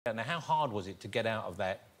Now, how hard was it to get out of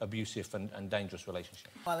that abusive and dangerous relationship?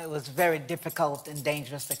 Well, it was very difficult and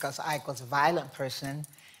dangerous because Ike was a violent person,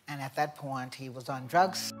 and at that point, he was on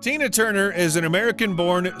drugs. Tina Turner is an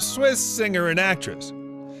American-born Swiss singer and actress.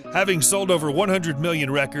 Having sold over 100 million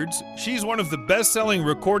records, she's one of the best-selling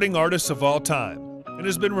recording artists of all time and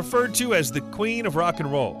has been referred to as the Queen of Rock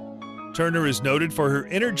and Roll. Turner is noted for her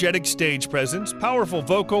energetic stage presence, powerful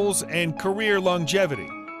vocals, and career longevity.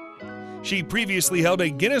 She previously held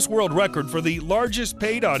a Guinness World Record for the largest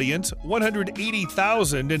paid audience,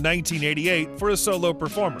 180,000 in 1988, for a solo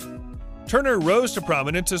performer. Turner rose to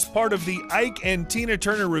prominence as part of the Ike and Tina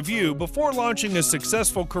Turner Revue before launching a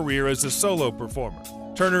successful career as a solo performer.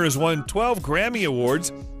 Turner has won 12 Grammy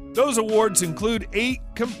Awards. Those awards include 8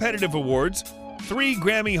 competitive awards, 3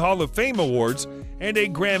 Grammy Hall of Fame awards, and a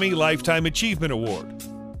Grammy Lifetime Achievement Award.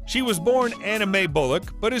 She was born Anna Mae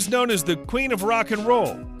Bullock, but is known as the Queen of Rock and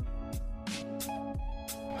Roll.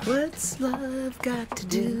 What's love got to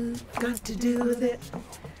do with it?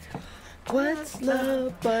 What's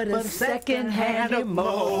love but a second-hand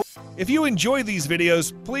emo? If you enjoy these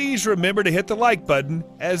videos, please remember to hit the like button,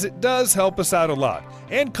 as it does help us out a lot.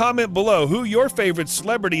 And comment below who your favorite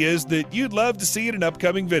celebrity is that you'd love to see in an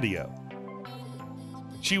upcoming video.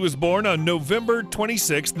 She was born on November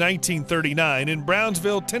 26, 1939 in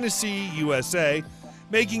Brownsville, Tennessee, USA,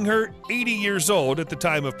 making her 80 years old at the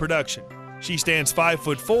time of production. She stands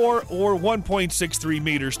 5'4" or 1.63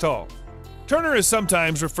 meters tall. Turner is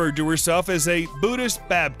sometimes referred to herself as a Buddhist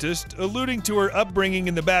Baptist, alluding to her upbringing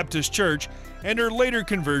in the Baptist Church and her later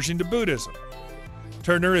conversion to Buddhism.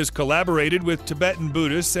 Turner has collaborated with Tibetan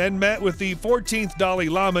Buddhists and met with the 14th Dalai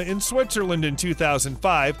Lama in Switzerland in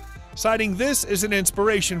 2005, citing this as an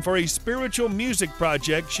inspiration for a spiritual music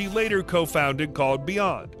project she later co-founded called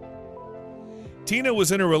Beyond. Tina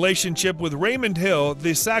was in a relationship with Raymond Hill,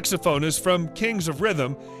 the saxophonist from Kings of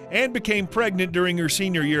Rhythm, and became pregnant during her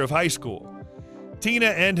senior year of high school. Tina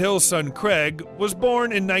and Hill's son Craig was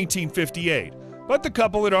born in 1958, but the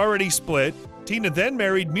couple had already split. Tina then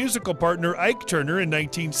married musical partner Ike Turner in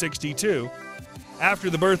 1962. After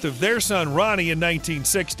the birth of their son Ronnie in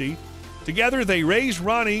 1960, together they raised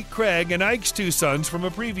Ronnie, Craig, and Ike's 2 sons from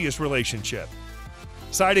a previous relationship.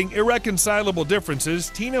 Citing irreconcilable differences,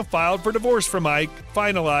 Tina filed for divorce from Ike,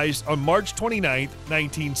 finalized on March 29,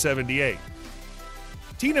 1978.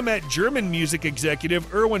 Tina met German music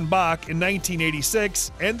executive Erwin Bach in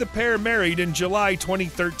 1986, and the pair married in July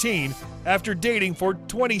 2013 after dating for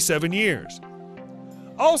 27 years.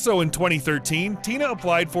 Also in 2013, Tina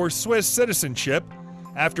applied for Swiss citizenship.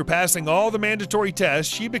 After passing all the mandatory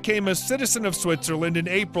tests, she became a citizen of Switzerland in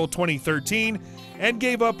April 2013 and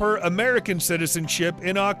gave up her American citizenship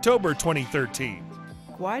in October 2013.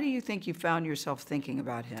 Why do you think you found yourself thinking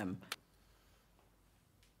about him?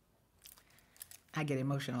 I get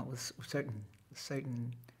emotional with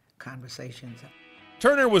certain conversations.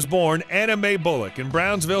 Turner was born Anna Mae Bullock in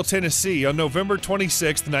Brownsville, Tennessee on November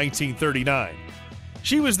 26, 1939.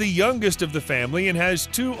 She was the youngest of the family and has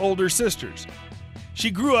 2 older sisters.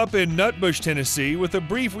 She grew up in Nutbush, Tennessee, with a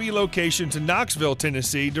brief relocation to Knoxville,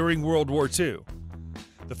 Tennessee during World War II.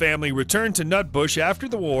 The family returned to Nutbush after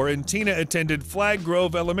the war, and Tina attended Flag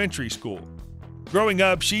Grove Elementary School. Growing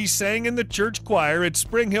up, she sang in the church choir at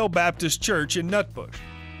Spring Hill Baptist Church in Nutbush.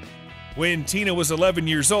 When Tina was 11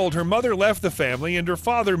 years old, her mother left the family and her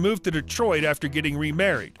father moved to Detroit after getting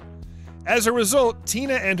remarried. As a result,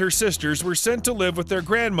 Tina and her sisters were sent to live with their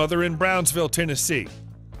grandmother in Brownsville, Tennessee.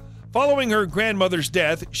 Following her grandmother's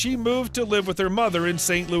death, she moved to live with her mother in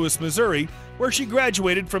St. Louis, Missouri, where she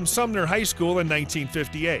graduated from Sumner High School in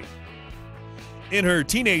 1958. In her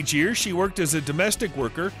teenage years, she worked as a domestic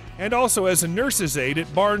worker and also as a nurse's aide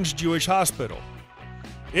at Barnes Jewish Hospital.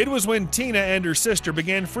 It was when Tina and her sister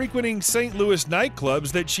began frequenting St. Louis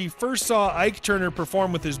nightclubs that she first saw Ike Turner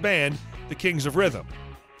perform with his band, the Kings of Rhythm.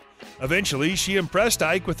 Eventually, she impressed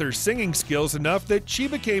Ike with her singing skills enough that she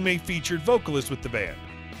became a featured vocalist with the band.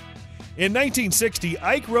 In 1960,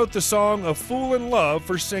 Ike wrote the song A Fool in Love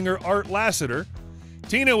for singer Art Lassiter.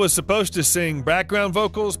 Tina was supposed to sing background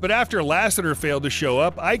vocals, but after Lassiter failed to show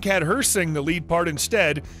up, Ike had her sing the lead part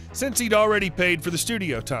instead, since he'd already paid for the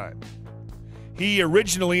studio time. He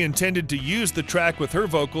originally intended to use the track with her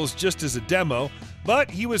vocals just as a demo,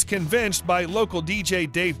 but he was convinced by local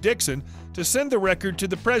DJ Dave Dixon to send the record to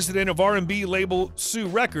the president of R&B label Sue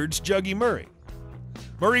Records, Juggy Murray.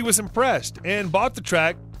 Murray was impressed and bought the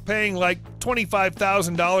track, paying like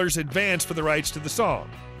 $25,000 advance for the rights to the song.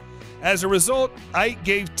 As a result, Ike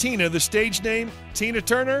gave Tina the stage name Tina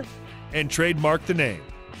Turner and trademarked the name.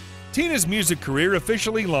 Tina's music career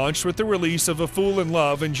officially launched with the release of A Fool in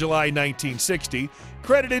Love in July 1960,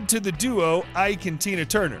 credited to the duo Ike and Tina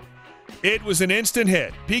Turner. It was an instant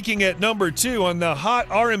hit, peaking at number 2 on the Hot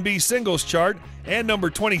R&B Singles chart and number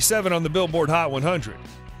 27 on the Billboard Hot 100.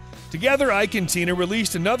 Together, Ike and Tina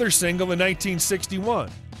released another single in 1961,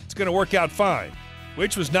 It's Gonna Work Out Fine,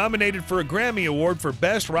 which was nominated for a Grammy Award for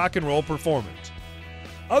Best Rock and Roll Performance.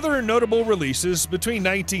 Other notable releases between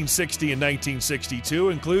 1960 and 1962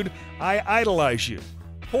 include I Idolize You,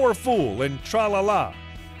 Poor Fool, and Tra La La.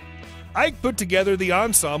 Ike put together the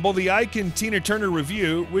ensemble The Ike and Tina Turner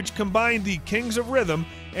Revue, which combined the Kings of Rhythm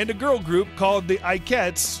and a girl group called the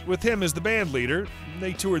Ikeettes, with him as the band leader.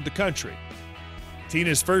 They toured the country.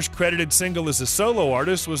 Tina's first credited single as a solo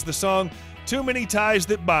artist was the song Too Many Ties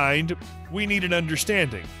That Bind, We Need an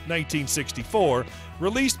Understanding, 1964,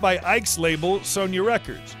 released by Ike's label Sonia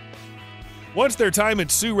Records. Once their time at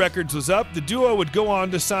Sue Records was up, the duo would go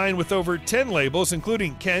on to sign with over 10 labels,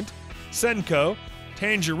 including Kent, Senco,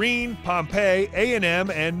 Tangerine, Pompeii, A&M,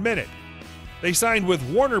 and Minute. They signed with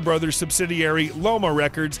Warner Brothers subsidiary Loma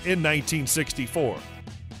Records in 1964.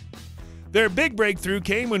 Their big breakthrough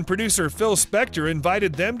came when producer Phil Spector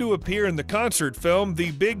invited them to appear in the concert film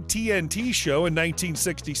The Big TNT Show in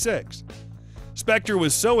 1966. Spector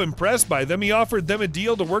was so impressed by them, he offered them a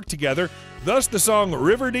deal to work together. Thus, the song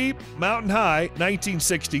River Deep, Mountain High,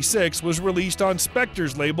 1966, was released on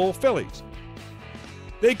Spector's label Phillies.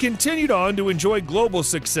 They continued on to enjoy global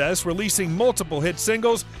success, releasing multiple hit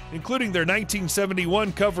singles, including their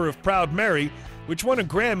 1971 cover of Proud Mary, which won a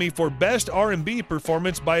Grammy for Best R&B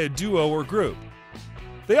Performance by a Duo or Group.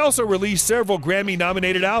 They also released several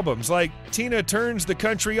Grammy-nominated albums like Tina Turns the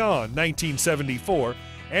Country On, 1974,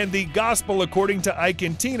 and The Gospel According to Ike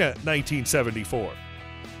and Tina, 1974.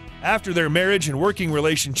 After their marriage and working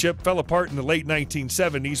relationship fell apart in the late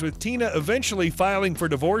 1970s, with Tina eventually filing for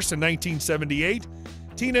divorce in 1978,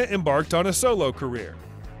 Tina embarked on a solo career.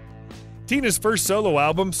 Tina's first solo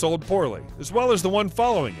album sold poorly, as well as the one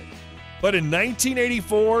following it. But in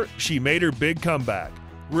 1984, she made her big comeback,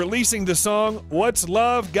 releasing the song What's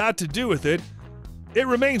Love Got to Do With It? It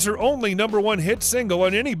remains her only #1 hit single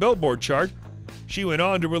on any Billboard chart. She went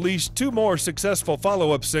on to release 2 more successful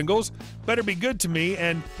follow-up singles, Better Be Good to Me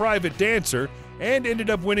and Private Dancer, and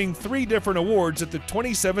ended up winning 3 different awards at the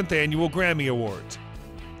 27th Annual Grammy Awards.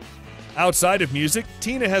 Outside of music,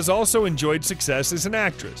 Tina has also enjoyed success as an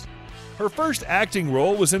actress. Her first acting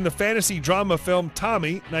role was in the fantasy drama film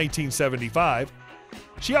Tommy, 1975.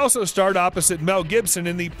 She also starred opposite Mel Gibson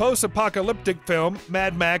in the post-apocalyptic film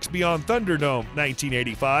Mad Max Beyond Thunderdome,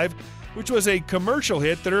 1985, which was a commercial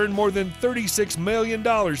hit that earned more than $36 million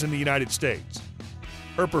in the United States.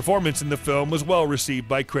 Her performance in the film was well received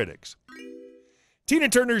by critics. Tina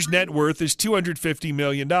Turner's net worth is $250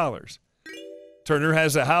 million. Turner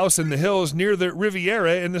has a house in the hills near the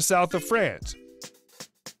Riviera in the south of France.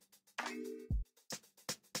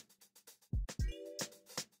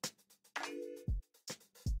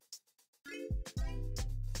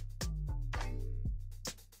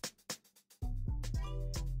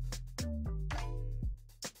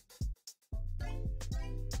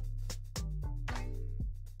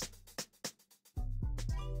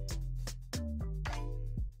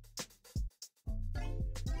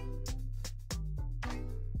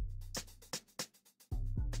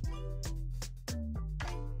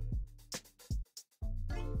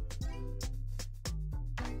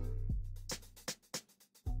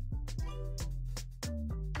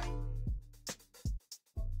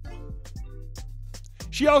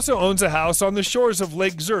 She also owns a house on the shores of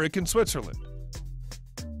Lake Zurich in Switzerland.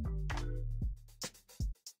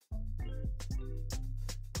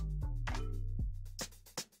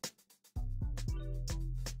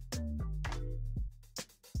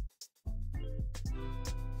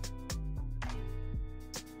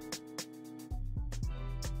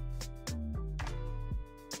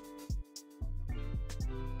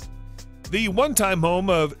 The one-time home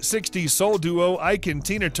of 60s soul duo Ike and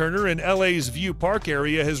Tina Turner in LA's View Park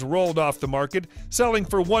area has rolled off the market, selling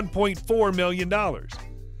for $1.4 million.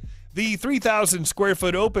 The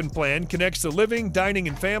 3,000-square-foot open plan connects the living, dining,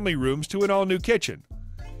 and family rooms to an all-new kitchen.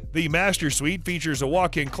 The master suite features a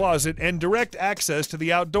walk-in closet and direct access to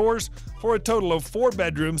the outdoors for a total of 4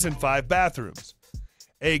 bedrooms and 5 bathrooms.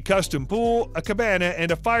 A custom pool, a cabana, and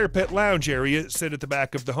a fire pit lounge area sit at the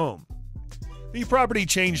back of the home. The property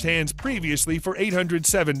changed hands previously for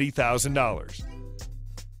 $870,000.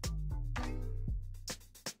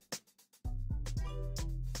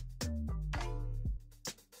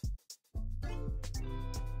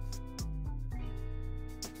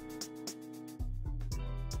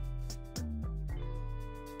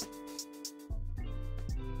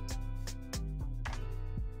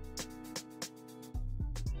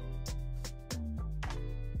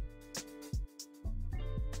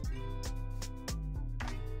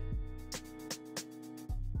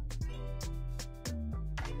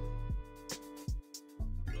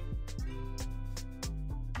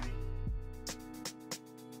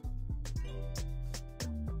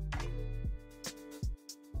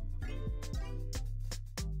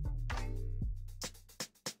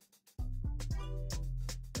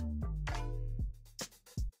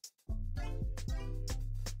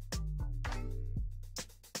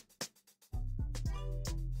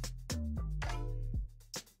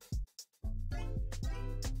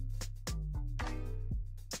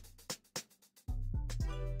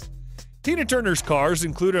 Tina Turner's cars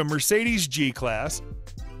include a Mercedes G-Class,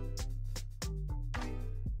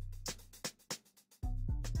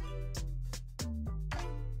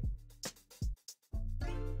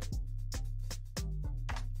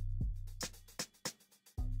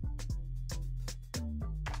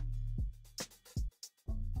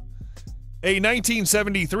 a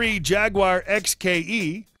 1973 Jaguar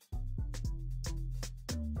XKE,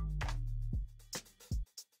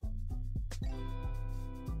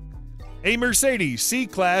 a Mercedes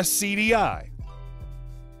C-Class CDI,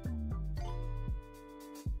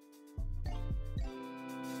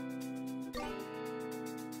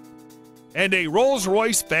 and a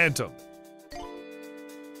Rolls-Royce Phantom.